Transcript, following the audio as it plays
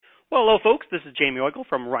Well, hello, folks. This is Jamie Oigel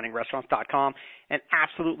from RunningRestaurants.com, and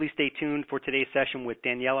absolutely stay tuned for today's session with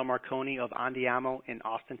Daniela Marconi of Andiamo in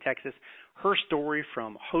Austin, Texas. Her story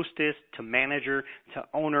from hostess to manager to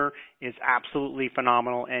owner is absolutely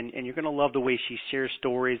phenomenal, and you're going to love the way she shares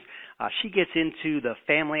stories. She gets into the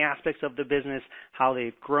family aspects of the business, how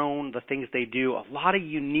they've grown, the things they do, a lot of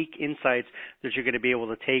unique insights that you're going to be able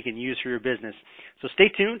to take and use for your business. So stay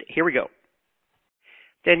tuned. Here we go.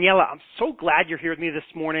 Daniela, I'm so glad you're here with me this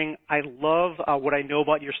morning. I love what I know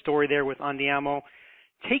about your story there with Andiamo.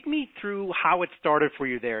 Take me through how it started for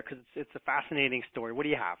you there, because it's a fascinating story. What do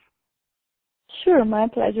you have? Sure, my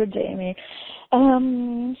pleasure, Jamie.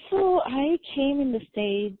 So I came in the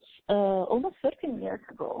States almost 13 years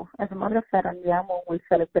ago. As a matter of fact, Andiamo will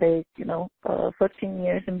celebrate, 13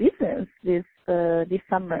 years in business this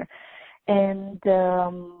summer. And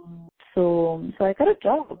so I got a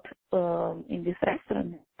job in this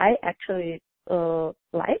restaurant. I actually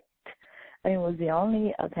liked. It was the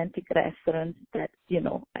only authentic restaurant that,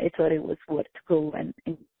 I thought it was worth to go and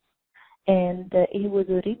it was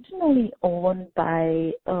originally owned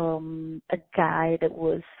by a guy that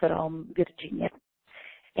was from Virginia.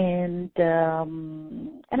 And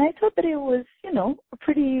I thought that it was,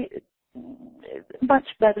 pretty much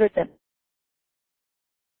better than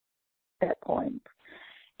that point.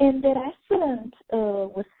 And the restaurant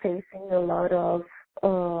was facing a lot of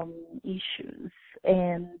issues,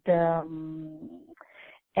 and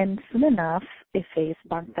soon enough, it faced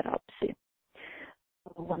bankruptcy.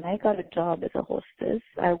 When I got a job as a hostess,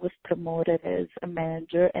 I was promoted as a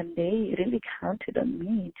manager, and they really counted on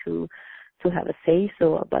me to have a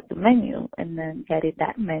say-so about the menu and then get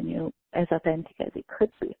that menu as authentic as it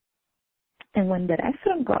could be. And when the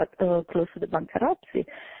restaurant got close to the bankruptcy,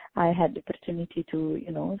 I had the opportunity to,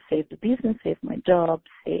 save the business, save my job,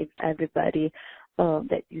 save everybody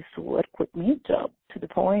that used to work with me job, to the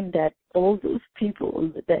point that all those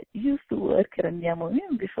people that used to work at Andiamo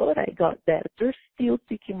before I got there, they're still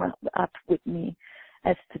picking up with me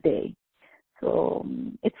as today. So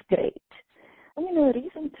it's great.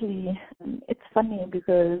 Recently, it's funny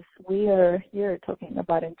because we are here talking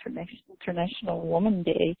about International Women's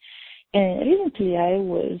Day, and recently I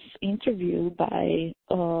was interviewed by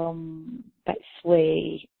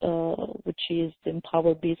Sway, which is the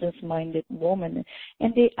Empower Business-Minded Woman,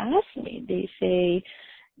 and they asked me, they say,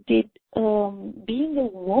 did being a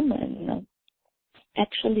woman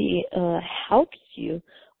actually help you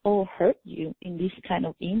or hurt you in this kind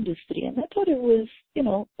of industry? And I thought it was,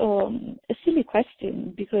 a silly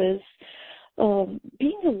question, because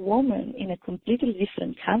being a woman in a completely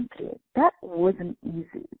different country, that wasn't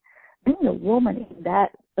easy. Being a woman in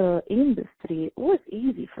that industry was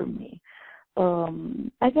easy for me.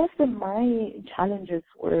 I guess that my challenges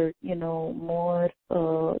were, more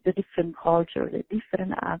the different culture, the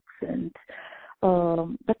different accent.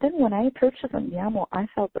 But then when I purchased Andiamo, I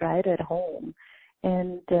felt right at home.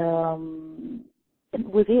 And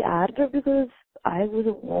was it harder because I was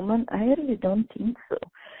a woman? I really don't think so.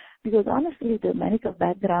 Because honestly, the medical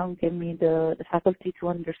background gave me the faculty to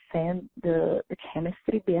understand the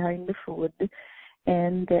chemistry behind the food,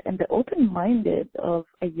 and the open-minded of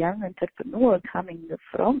a young entrepreneur coming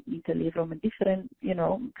from Italy, from a different,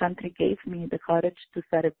 country, gave me the courage to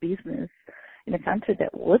start a business in a country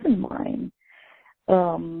that wasn't mine.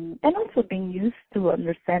 And also being used to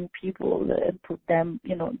understand people and put them,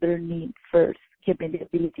 their needs first, gave me the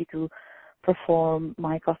ability to perform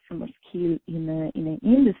my customer skill in an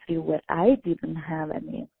industry where I didn't have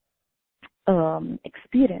any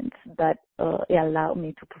experience, but it allowed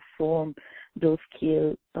me to perform those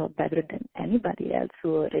skills better than anybody else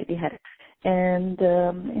who already had it. And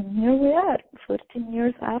here we are, 14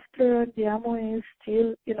 years after. Andiamo is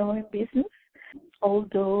still, in business,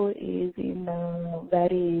 although it is in a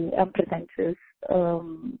very unpretentious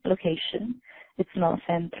location. It's not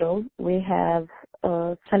central. We have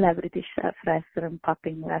a celebrity chef restaurant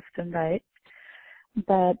popping left and right.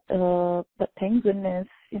 But thank goodness,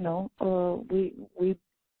 we've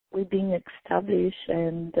been established,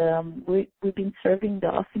 and we've been serving the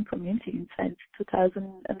Austin community since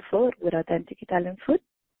 2004 with authentic Italian food.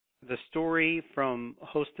 The story from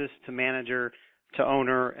hostess to manager to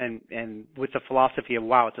owner, and with the philosophy of,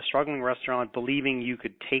 wow, it's a struggling restaurant, believing you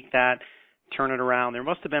could take that, turn it around. There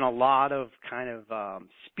must have been a lot of kind of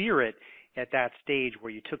spirit at that stage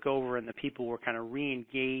where you took over and the people were kind of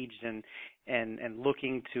re-engaged and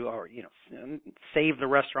looking to, or save the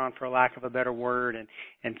restaurant, for lack of a better word,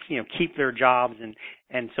 and keep their jobs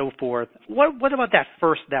and so forth. What about that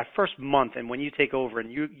first month, and when you take over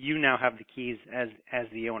and you now have the keys as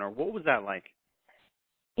the owner? What was that like?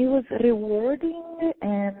 it was rewarding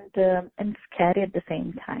and scary at the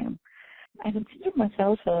same time. I consider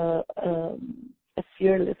myself a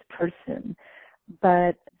fearless person,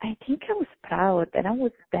 but I think I was proud and I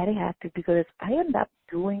was very happy because I ended up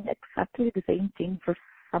doing exactly the same thing for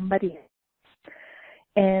somebody else.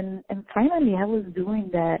 And finally I was doing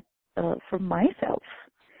that for myself.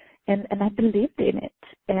 And I believed in it,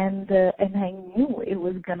 and I knew it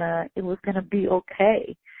was gonna be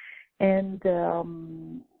okay, and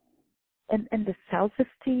the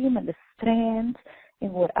self-esteem and the strength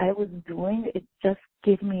in what I was doing, it just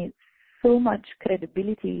gave me so much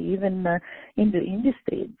credibility, even in the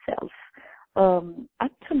industry itself.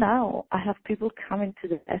 Up to now, I have people coming to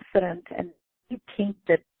the restaurant and they think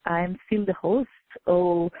that I'm still the host,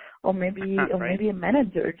 or maybe right. or maybe a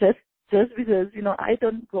manager, just because, I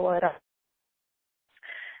don't go around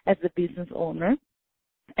as a business owner,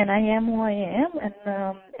 and I am who I am, and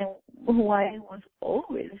who I was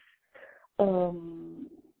always.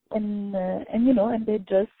 And they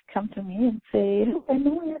just come to me and say, "Look, I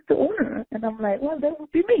know you're the owner," and I'm like, "Well, that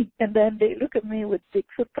would be me." And then they look at me with big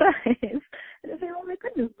surprise and they say, "Oh my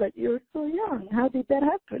goodness, but you're so young. How did that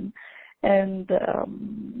happen?" And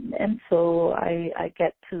so I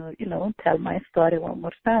get to tell my story one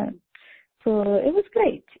more time. So it was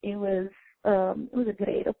great. It was a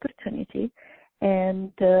great opportunity,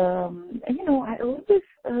 and I always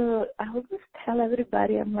tell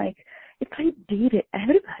everybody, I'm like, if I did it,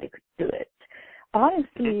 everybody could do it.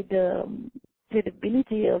 Honestly, the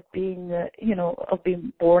ability of being of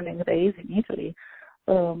being born and raised in Italy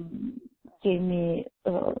gave me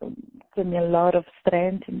a lot of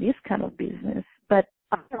strength in this kind of business. But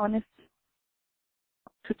I'm honest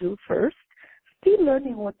to do first. Still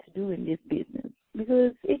learning what to do in this business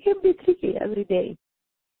because it can be tricky every day.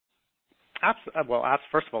 Well,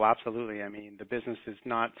 first of all, absolutely. I mean, the business is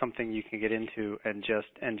not something you can get into and just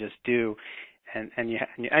do, and you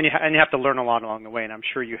have to learn a lot along the way. And I'm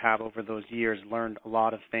sure you have over those years learned a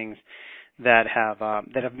lot of things that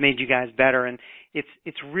have made you guys better. And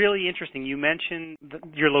it's really interesting. You mentioned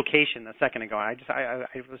your location a second ago. I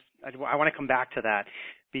want to come back to that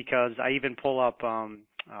because I even pull up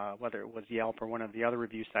whether it was Yelp or one of the other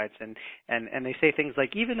review sites, and they say things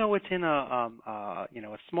like, even though it's in a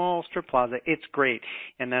small strip plaza, it's great.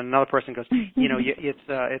 And then another person goes,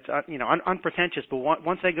 it's unpretentious, but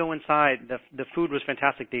once I go inside, the food was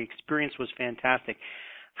fantastic, the experience was fantastic.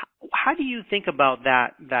 How do you think about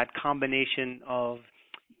that combination of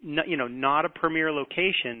not a premier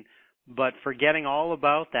location, but forgetting all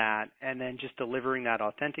about that and then just delivering that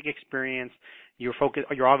authentic experience?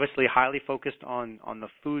 You're obviously highly focused on the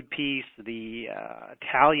food piece, the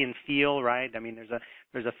Italian feel, right? I mean,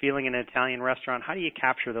 there's a feeling in an Italian restaurant. How do you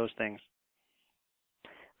capture those things?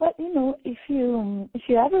 Well, if you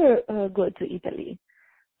ever go to Italy,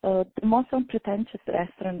 the most unpretentious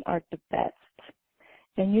restaurants are the best.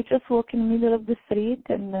 And you just walk in the middle of the street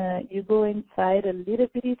and you go inside a little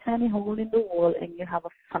bitty tiny hole in the wall and you have a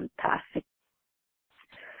fantastic.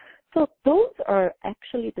 So those are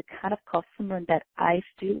actually the kind of customer that I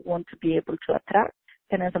still want to be able to attract.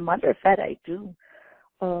 And as a matter of fact, I do.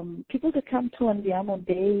 People that come to Andiamo,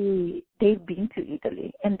 they've been to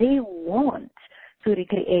Italy and they want to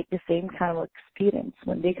recreate the same kind of experience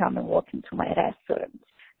when they come and walk into my restaurant.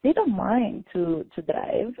 They don't mind to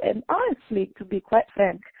drive, and honestly, to be quite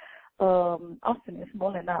frank, Austin is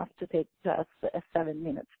small enough to take just a 7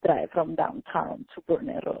 minutes drive from downtown to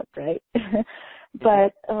Burnett Road, right?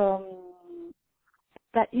 But the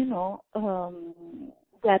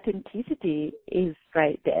authenticity is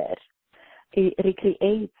right there. It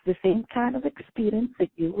recreates the same kind of experience that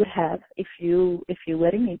you would have if you were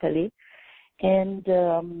in Italy. And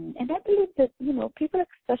I believe that, people,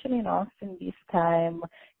 especially in Austin this time,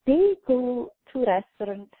 they go to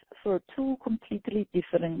restaurants for two completely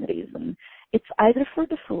different reasons. It's either for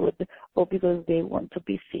the food or because they want to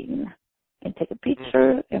be seen and take a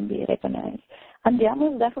picture and be recognized.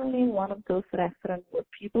 Andiamo is definitely one of those restaurants where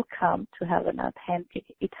people come to have an authentic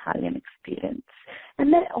Italian experience.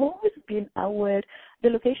 And the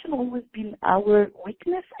location always been our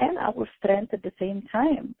weakness and our strength at the same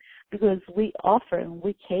time, because we offer and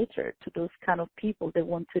we cater to those kind of people that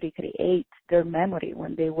want to recreate their memory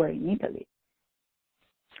when they were in Italy.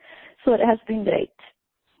 So it has been great.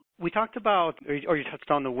 We talked about, or you touched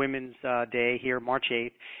on the Women's Day here, March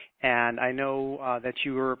 8th, and I know that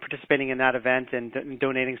you were participating in that event and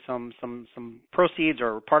donating some proceeds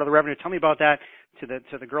or part of the revenue. Tell me about that to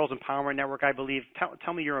the Girls Empowerment Network, I believe.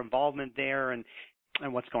 Tell me your involvement there and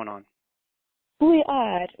what's going on. We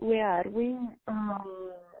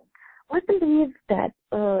believe that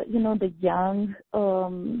the young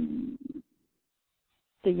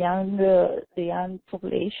the young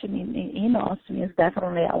population in Austin is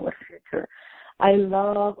definitely our future. I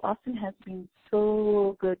love Austin has been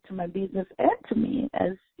so good to my business and to me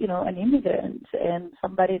as, an immigrant and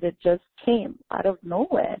somebody that just came out of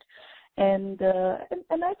nowhere. And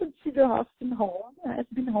I consider Austin home. I've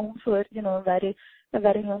been home for, a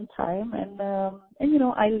very long time. And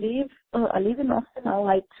I live in Austin. I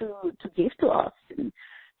like to give to Austin.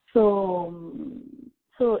 So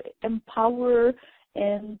empower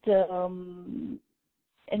and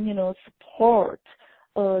support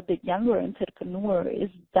the younger entrepreneur is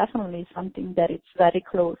definitely something that is very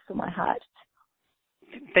close to my heart.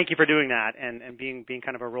 Thank you for doing that and being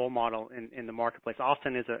kind of a role model in the marketplace.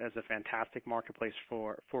 Austin is a fantastic marketplace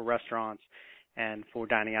for restaurants and for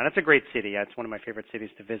dining out. It's a great city. It's one of my favorite cities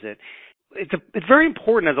to visit. It's very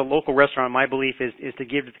important as a local restaurant. My belief is to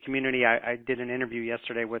give to the community. I did an interview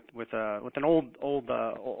yesterday with an old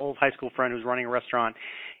high school friend who's running a restaurant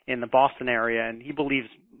in the Boston area, and he believes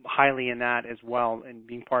highly in that as well, and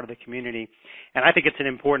being part of the community. And I think it's an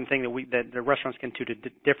important thing that the restaurants can do to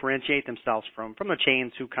differentiate themselves from the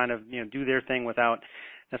chains who kind of do their thing without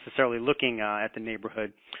necessarily looking at the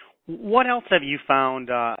neighborhood. What else have you found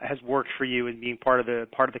has worked for you in being part of the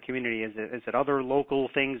community? Is it other local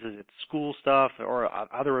things? Is it school stuff or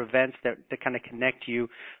other events that kind of connect you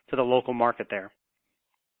to the local market there?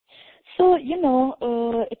 So,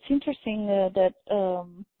 it's interesting that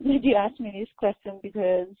you asked me this question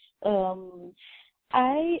because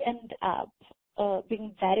I end up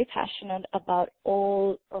being very passionate about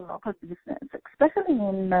all local business, especially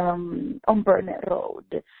on Burnett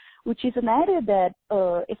Road, which is an area that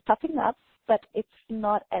is popping up, but it's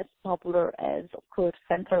not as popular as, of course,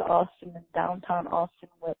 Central Austin and downtown Austin,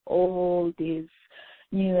 where all these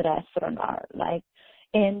new restaurants are.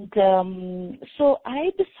 And so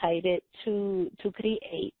I decided to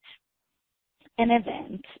create an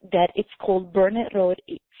event that it's called Burnett Road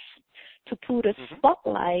Eats, to put a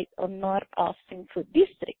spotlight on North Austin Food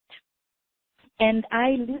District. And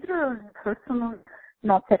I literally personally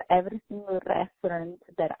knocked at every single restaurant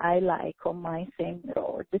that I like on my same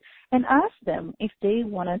road and asked them if they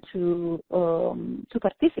wanted to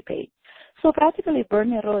participate. So practically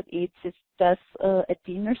Burnett Road Eats is just a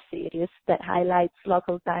dinner series that highlights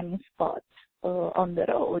local dining spots on the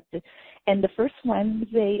road. And the first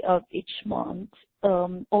Wednesday of each month,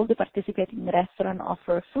 all the participating restaurants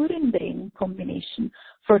offer food and drink combination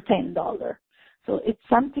for $10. So it's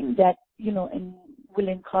something that, will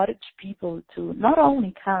encourage people to not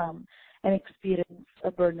only come and experience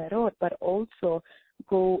a Burnett Road, but also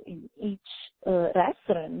go in each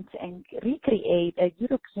restaurant and recreate a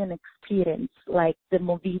European experience like the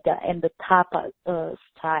Movida and the Tapa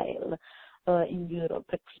style in Europe,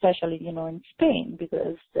 especially, in Spain,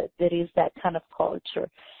 because there is that kind of culture.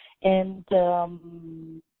 And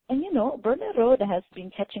Burnett Road has been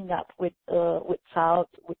catching up with Lamar,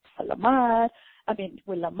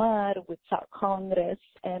 with South Congress,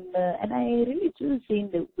 and I really do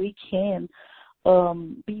think that we can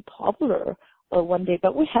be popular one day,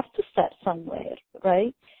 but we have to start somewhere,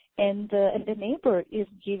 right? And the neighbor is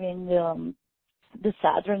giving the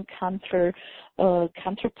Southern counterparts a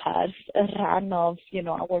run of,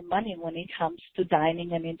 our money when it comes to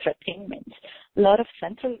dining and entertainment. A lot of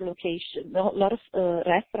central location, a lot of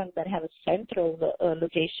restaurants that have a central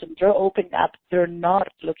location, they're opening up their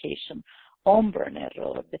north location on Burnett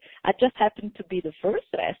Road. I just happened to be the first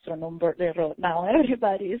restaurant on Burnett Road. Now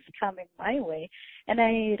everybody is coming my way, and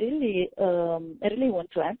I really want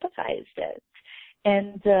to emphasize that.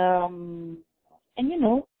 And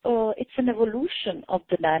it's an evolution of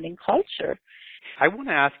the dining culture. I want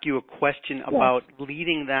to ask you a question about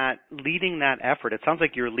leading that effort. It sounds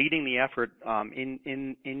like you're leading the effort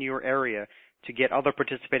in your area to get other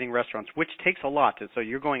participating restaurants, which takes a lot. So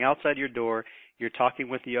you're going outside your door, you're talking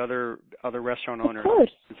with the other restaurant owners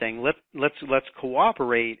and saying, let's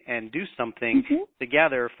cooperate and do something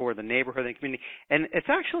together for the neighborhood and community. And it's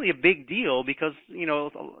actually a big deal because,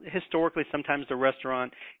 historically sometimes the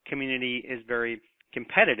restaurant community is very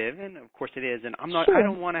competitive, and of course it is. And I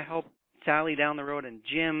don't want to help Sally down the road and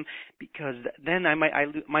Jim because then I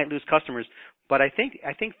might lose customers. But I think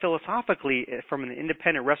philosophically, from an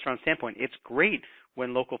independent restaurant standpoint, it's great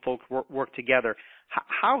when local folks work together.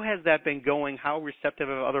 How has that been going? How receptive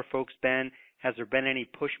have other folks been? Has there been any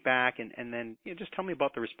pushback? And then just tell me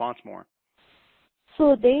about the response more.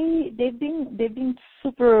 So they've been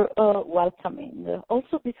super welcoming.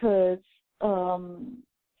 Also because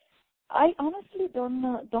I honestly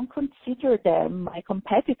don't consider them my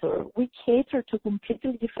competitor. We cater to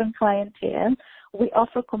completely different clientele. We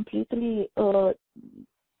offer completely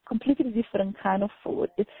completely different kind of food.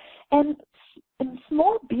 And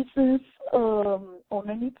small business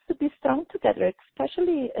owner needs to be strong together,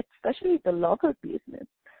 especially the local business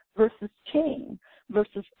versus chain,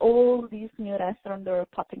 versus all these new restaurants that are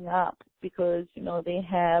popping up because, they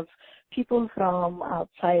have people from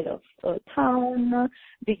outside of town,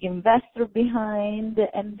 big investor behind,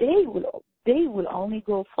 and they will only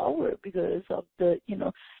go forward because of the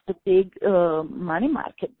big money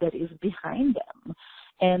market that is behind them.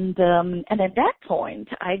 And at that point,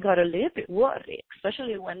 I got a little bit worried,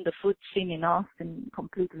 especially when the food scene in Austin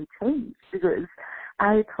completely changed, because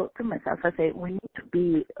I thought to myself, I said, we need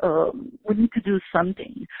to do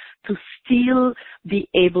something to still be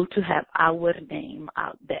able to have our name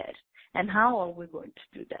out there. And how are we going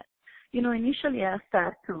to do that? Initially I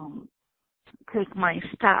started to take my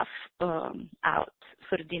staff out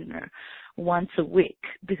for dinner once a week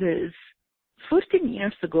because 14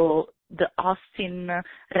 years ago, the Austin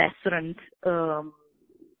restaurant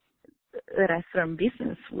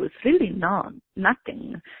business was really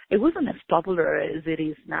nothing. It wasn't as popular as it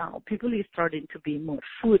is now. People are starting to be more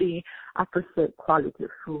foodie, appreciate quality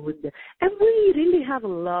food, and we really have a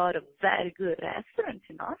lot of very good restaurants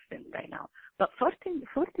in Austin right now. But 14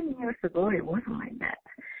 years ago, it wasn't like that.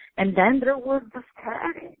 And then there was the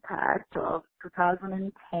scary part of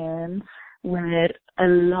 2010 where a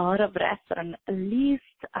lot of restaurants, at least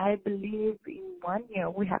I believe in 1 year,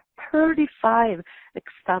 we have 35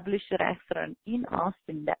 established restaurants in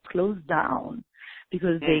Austin that closed down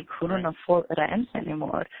because they couldn't afford rent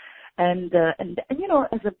anymore. And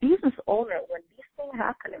as a business owner, when these things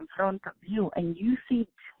happen in front of you and you see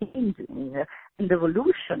changing and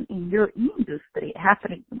evolution in your industry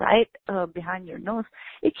happening right behind your nose,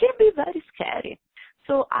 it can be very scary.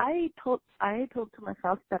 So I told to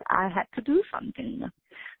myself that I had to do something.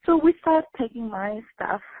 So we started taking my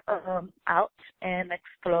staff out and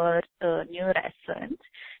explored new restaurants.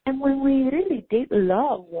 And when we really did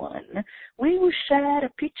love one, we would share a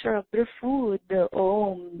picture of their food,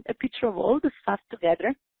 a picture of all the stuff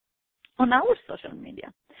together on our social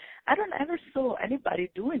media. I don't ever saw anybody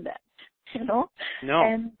doing that. No.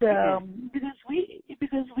 And because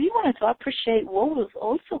we wanted to appreciate what was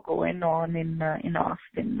also going on in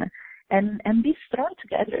Austin, and be strong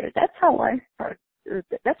together. That's how I start.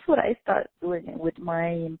 That's what I started doing with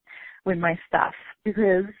my staff,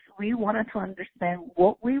 because we wanted to understand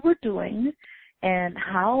what we were doing and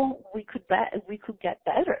how we could get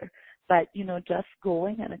better. But just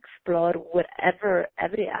going and explore whatever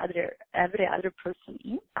every other person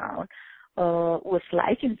in town was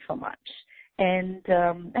liking so much. And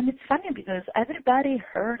it's funny because everybody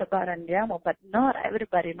heard about Andiamo, but not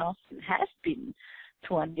everybody in Austin has been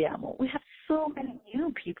to Andiamo. We have so many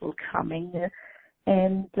new people coming,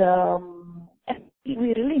 and we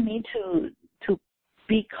really need to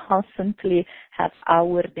be constantly have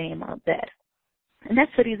our name out there. And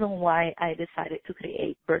that's the reason why I decided to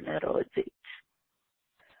create Burner Roads.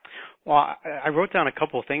 Well, I wrote down a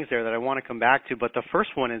couple of things there that I want to come back to, but the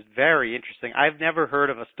first one is very interesting. I've never heard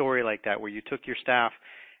of a story like that where you took your staff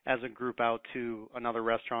as a group out to another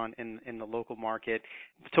restaurant in the local market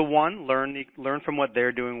to, one, learn from what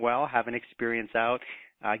they're doing well, have an experience out,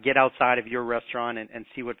 get outside of your restaurant and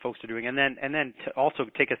see what folks are doing, and then to also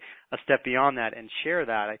take a step beyond that and share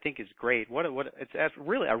that. I think is great. It's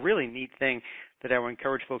really a really neat thing that I would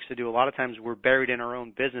encourage folks to do. A lot of times we're buried in our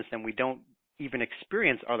own business and we don't even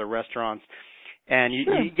experience other restaurants, and you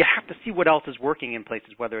have to see what else is working in places,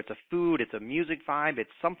 whether it's a food, it's a music vibe,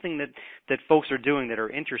 it's something that folks are doing that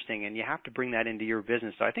are interesting, and you have to bring that into your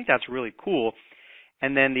business. So I think that's really cool.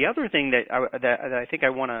 And then the other thing that I think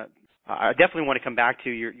I definitely want to come back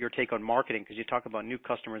to your take on marketing, because you talk about new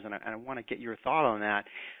customers, and I want to get your thought on that.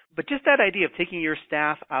 But just that idea of taking your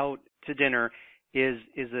staff out to dinner is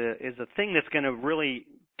a thing that's going to really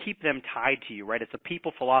keep them tied to you, right? It's a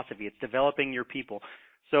people philosophy. It's developing your people.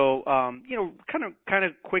 So, kind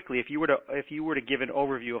of quickly, if you were to give an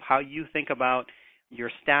overview of how you think about your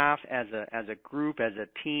staff as a group, as a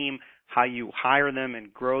team, how you hire them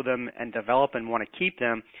and grow them and develop and want to keep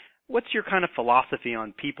them, what's your kind of philosophy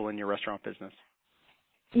on people in your restaurant business?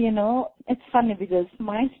 It's funny because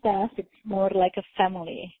my staff, it's more like a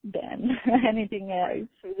family than anything else,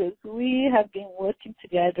 because we have been working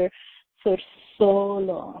together for so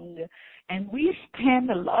long, and we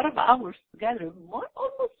spend a lot of hours together,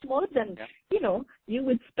 almost more than you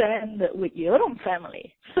would spend with your own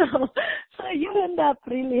family. So you end up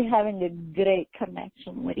really having a great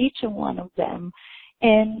connection with each and one of them,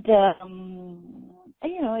 and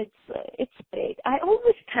it's great. I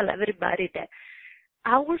always tell everybody that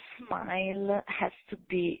our smile has to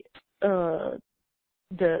be the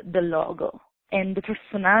logo And the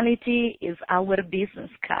personality is our business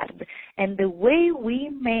card. And the way we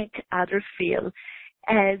make others feel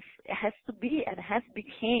has to be and has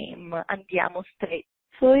become Andiamo State.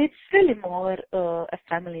 So it's really more a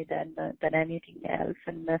family than anything else.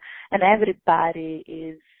 And everybody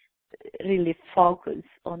is really focused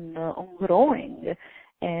on growing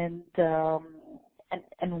and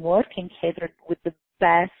working together with the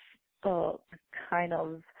best kind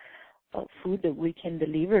of food that we can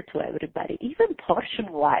deliver to everybody, even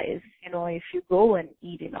portion-wise. If you go and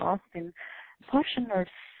eat in Austin, portions are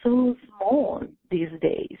so small these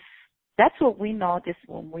days. That's what we noticed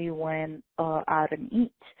when we went out and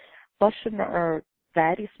eat. Portions are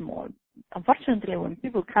very small. Unfortunately, when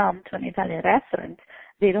people come to an Italian restaurant,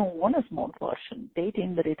 they don't want a small portion. They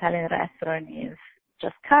think that Italian restaurant is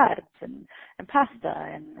just carbs and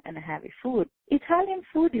pasta and heavy food. Italian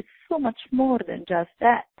food is so much more than just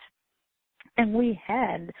that. And we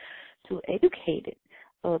had to educate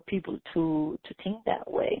people to think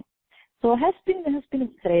that way. So it has been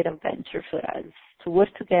a great adventure for us to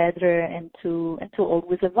work together and to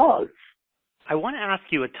always evolve. I want to ask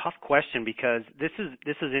you a tough question because this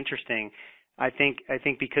is interesting. I think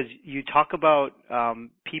because you talk about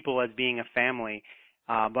people as being a family,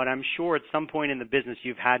 but I'm sure at some point in the business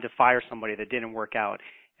you've had to fire somebody that didn't work out,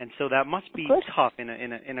 and so that must be tough in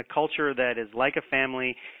a culture that is like a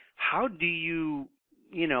family. How do you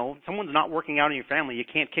someone's not working out in your family, you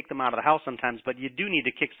can't kick them out of the house sometimes, but you do need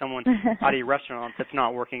to kick someone out of your restaurant that's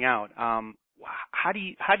not working out. How do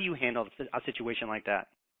you handle a situation like that?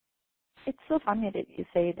 It's so funny that you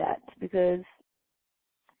say that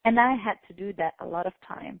and I had to do that a lot of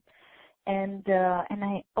time. And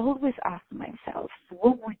I always ask myself,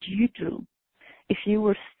 what would you do if you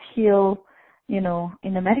were still, in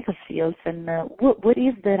the medical field, and what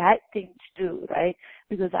is the right thing to do, right?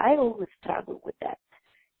 Because I always struggle with that.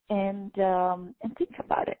 And think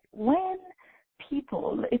about it. When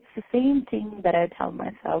people, it's the same thing that I tell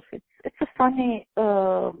myself. It's a funny,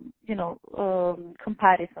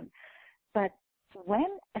 comparison. But when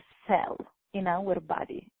a cell in our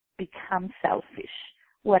body becomes selfish,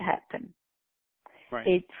 what happens? Right.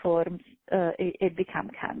 It forms, it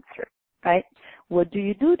becomes cancer, right? What do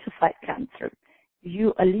you do to fight cancer?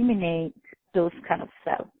 You eliminate those kind of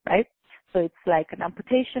cells, right? So it's like an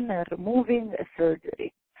amputation, a removing, a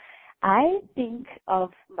surgery. I think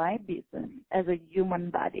of my business as a human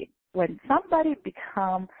body. When somebody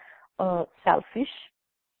becomes selfish,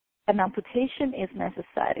 an amputation is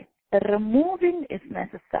necessary. A removing is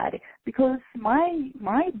necessary because my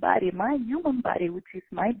body, my human body, which is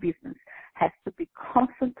my business, has to be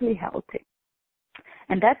constantly healthy.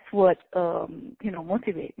 And that's what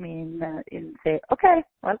motivates me in say, okay,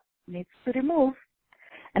 well, needs to remove,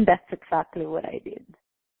 and that's exactly what I did.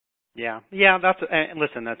 Yeah.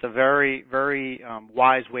 That's a very, very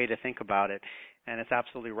wise way to think about it, and it's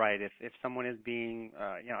absolutely right. If someone is being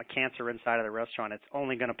a cancer inside of the restaurant, it's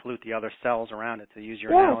only going to pollute the other cells around it, to use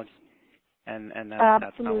your analogy, and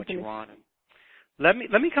that's not what you want. Let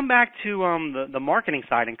me come back to the marketing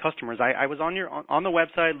side and customers. I was on the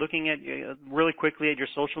website looking at really quickly at your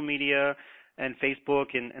social media and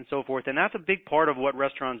Facebook and so forth, and that's a big part of what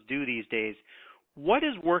restaurants do these days. What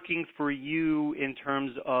is working for you in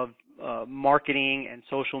terms of marketing and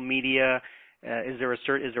social media? Is there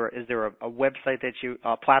a website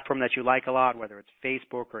a platform that you like a lot, whether it's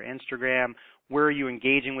Facebook or Instagram? Where are you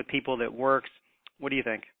engaging with people that works? What do you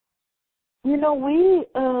think?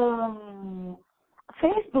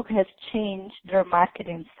 Facebook has changed their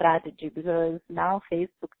marketing strategy because now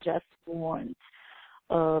Facebook just wants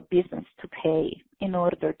business to pay in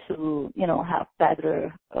order to, have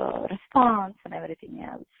better response and everything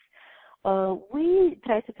else. We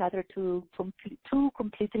try to cater to two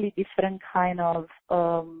completely different kind of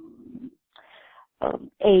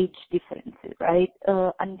age differences, right?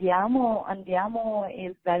 Andiamo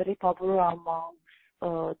is very popular among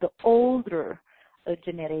the older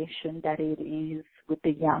generation that it is with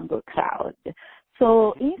the younger crowd.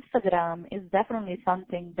 So Instagram is definitely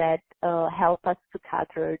something that help us to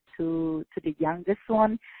cater to the youngest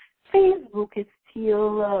one. Facebook is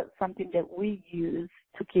still something that we use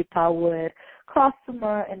to keep our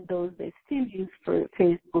customer and those that still use for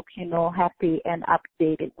Facebook, happy and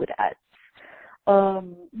updated with us.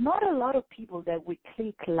 Not a lot of people that we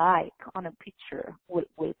click like on a picture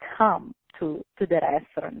will come to the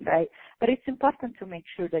restaurant, right? But it's important to make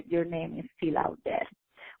sure that your name is still out there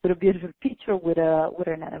with a beautiful picture, with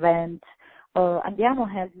an event.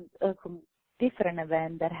 Andiamo has a different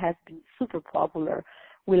event that has been super popular.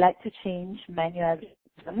 We like to change menu every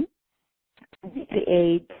season. We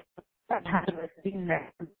create harvest dinner,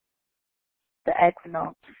 the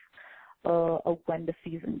equinox, of when the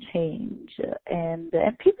season change, and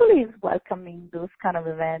people is welcoming those kind of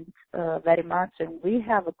events very much, and we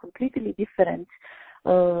have a completely different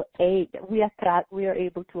age. We are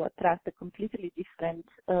able to attract a completely different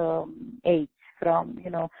age from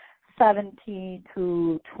 70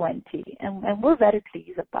 to 20, and we're very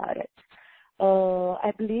pleased about it.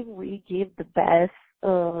 I believe we give the best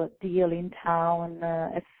deal in town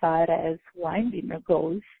as far as wine dinner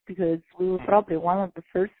goes, because we were probably one of the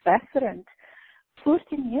first restaurants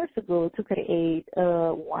 14 years ago to create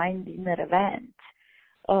a wine dinner event.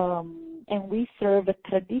 And we serve a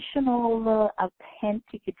traditional,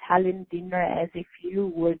 authentic Italian dinner as if you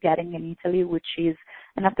were getting in Italy, which is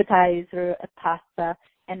an appetizer, a pasta,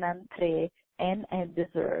 an entree, and a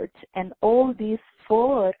dessert. And all these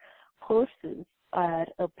 4 courses are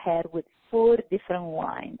paired with 4 different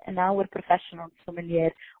wines. And our professional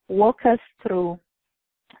sommelier walk us through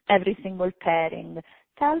every single pairing,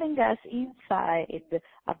 telling us inside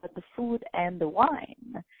about the food and the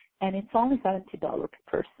wine. And it's only $70 per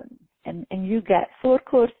person. And you get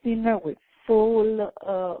 4-course dinner with full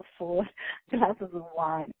 4 glasses of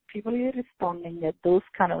wine. People are responding at those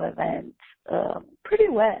kind of events pretty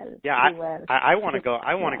well. Yeah, I want to go.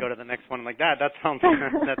 I want to go to the next one like that. That sounds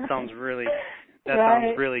really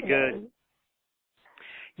sounds really good.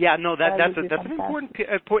 Yeah, no, that's an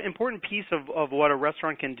important piece of what a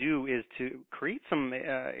restaurant can do, is to create some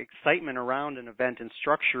excitement around an event and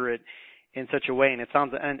structure it in such a way. And it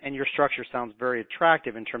sounds and your structure sounds very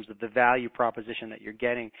attractive in terms of the value proposition that you're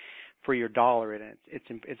getting for your dollar, and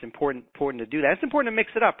it's important to do that. It's important to mix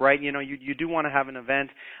it up, right? You do want to have an event.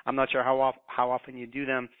 I'm not sure how often you do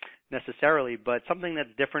them necessarily, but something that's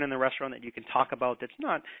different in the restaurant that you can talk about. That's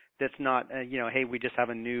not hey, we just have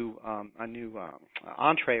a new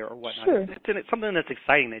entree or whatnot. Sure. It's something that's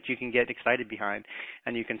exciting that you can get excited behind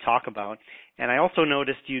and you can talk about. And I also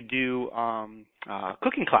noticed you do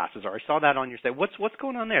cooking classes, or I saw that on your site. What's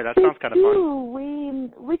going on there? That sounds kind of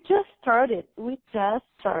fun. We just started.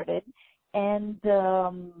 And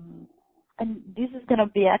this is going to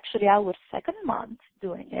be actually our 2nd month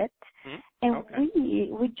doing it. And okay.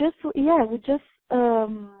 we just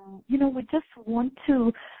want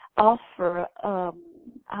to offer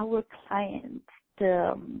our clients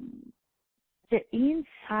the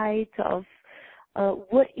insight of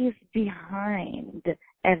what is behind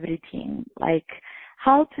everything, like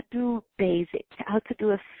how to do basic, how to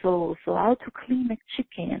do a sauce, or how to clean a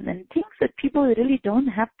chicken, and things that people really don't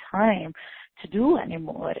have time to do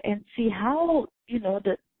anymore, and see how,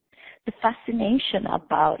 the fascination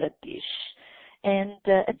about a dish. And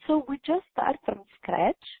so we just start from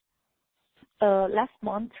scratch. Last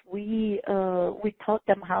month we taught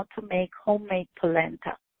them how to make homemade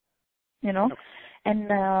polenta, Okay.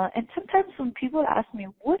 And sometimes when people ask me,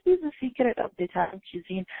 what is the secret of the Italian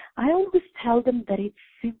cuisine, I always tell them that it's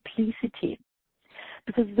simplicity.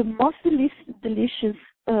 Because the most delicious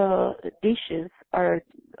dishes are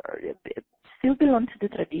still belong to the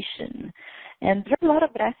tradition. And there are a lot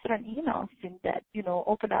of restaurants in Austin that,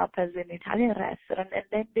 open up as an Italian restaurant, and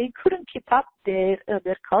then they couldn't keep up their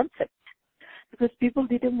concept because people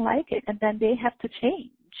didn't like it, and then they have to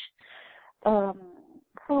change.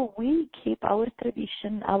 So we keep our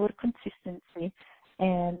tradition, our consistency,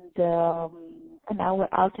 and our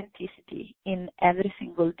authenticity in every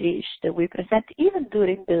single dish that we present, even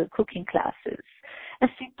during the cooking classes. As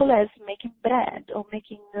simple as making bread or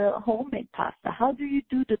making homemade pasta. How do you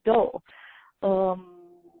do the dough?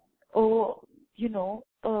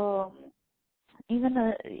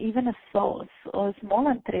 Even a sauce or a small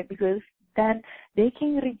entree, because then they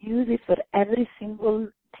can reuse it for every single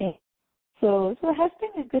thing. So it has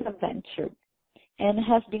been a good adventure and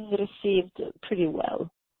has been received pretty well.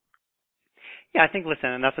 Yeah, I think, listen,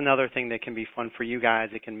 and that's another thing that can be fun for you guys.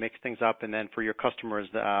 It can mix things up, and then for your customers,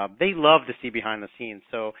 they love to see behind the scenes.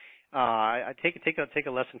 So I take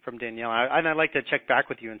a lesson from Danielle, and I'd like to check back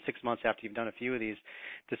with you in 6 months after you've done a few of these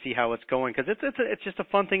to see how it's going, because it's just a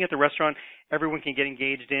fun thing at the restaurant. Everyone can get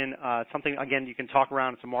engaged in something. Again, you can talk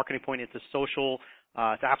around. It's a marketing point. It's a social.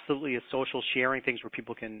 It's absolutely a social sharing things where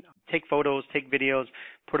people can take photos, take videos,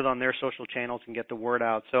 put it on their social channels, and get the word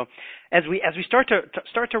out. So, as we start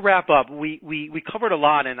to wrap up, we covered a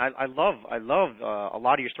lot, and I love a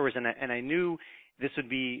lot of your stories, and I knew this would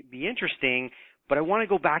be interesting. But I want to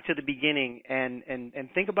go back to the beginning and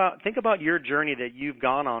think about your journey that you've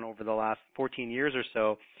gone on over the last 14 years or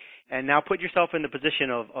so, and now put yourself in the position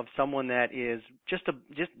of someone that is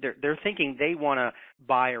they're thinking they want to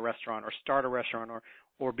buy a restaurant or start a restaurant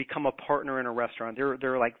or become a partner in a restaurant?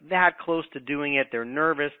 They're like that close to doing it. They're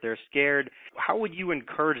nervous. They're scared. How would you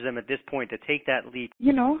encourage them at this point to take that leap?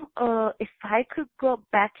 If I could go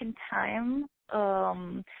back in time,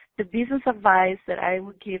 the business advice that I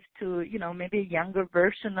would give to, maybe a younger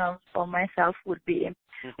version of myself would be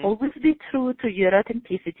always be true to your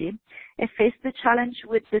authenticity and face the challenge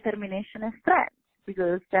with determination and strength,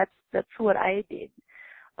 because that's what I did.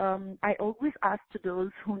 I always asked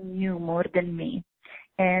those who knew more than me,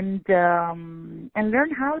 and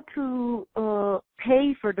learn how to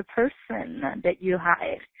pay for the person that you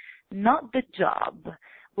hire, not the job,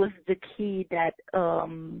 was the key that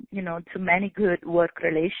to many good work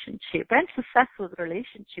relationships and successful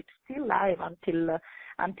relationships still live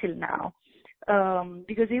until now.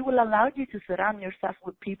 Because it will allow you to surround yourself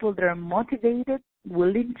with people that are motivated,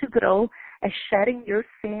 willing to grow, and sharing your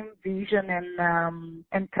same vision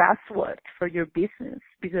and trustworthy for your business.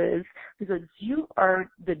 Because you are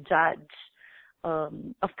the judge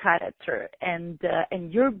of character, and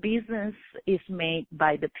your business is made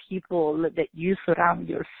by the people that you surround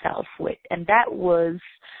yourself with, and that was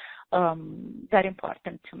very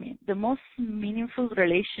important to me. The most meaningful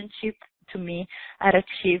relationship to me are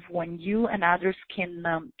achieved when you and others can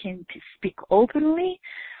speak openly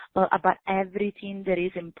about everything that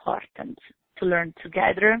is important, to learn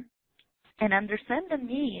together and understand the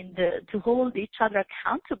need to hold each other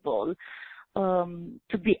accountable,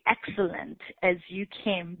 to be excellent as you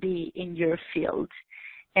can be in your field.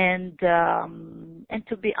 And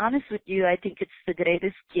to be honest with you, I think it's the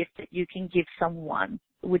greatest gift that you can give someone,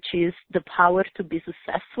 which is the power to be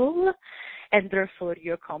successful, and therefore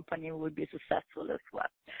your company will be successful as well.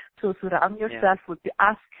 So surround yourself with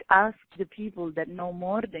ask the people that know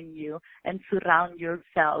more than you, and surround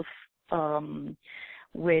yourself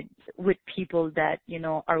with people that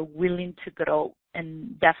are willing to grow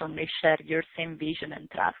and definitely share your same vision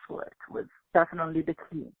and trust was definitely the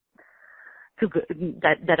key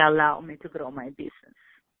that allowed me to grow my business.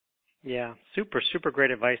 Yeah, super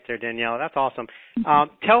great advice there, Daniela. That's awesome.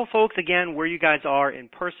 Tell folks again where you guys are in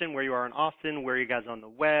person, where you are in Austin, where you guys are on the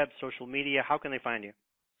web, social media. How can they find you?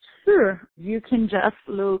 Sure. You can just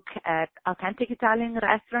look at Authentic Italian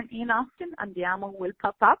Restaurant in Austin. Andiamo will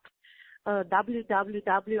pop up.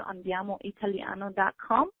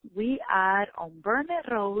 www.andiamoitaliano.com. We are on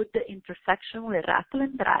Burnett Road, intersection with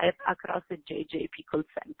Rathlin Drive, across the J.J. Pickle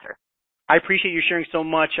Center. I appreciate you sharing so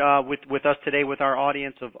much with us today, with our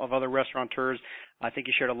audience of other restaurateurs. I think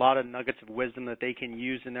you shared a lot of nuggets of wisdom that they can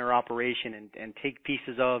use in their operation and take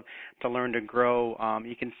pieces of to learn to grow.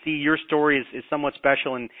 You can see your story is somewhat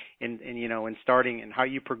special in starting and how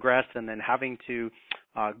you progressed, and then having to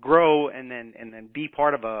grow and then be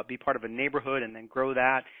part of a neighborhood and then grow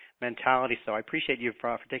that mentality. So I appreciate you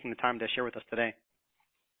for taking the time to share with us today.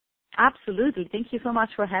 Absolutely. Thank you so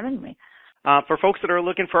much for having me. For folks that are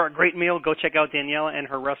looking for a great meal, go check out Daniela and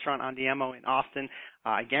her restaurant Andiamo in Austin.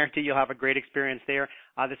 I guarantee you'll have a great experience there.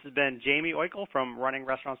 This has been Jamie Oikle from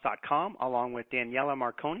runningrestaurants.com, along with Daniela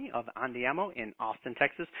Marconi of Andiamo in Austin,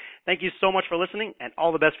 Texas. Thank you so much for listening, and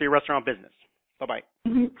all the best for your restaurant business. Bye-bye.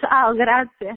 Ciao, grazie.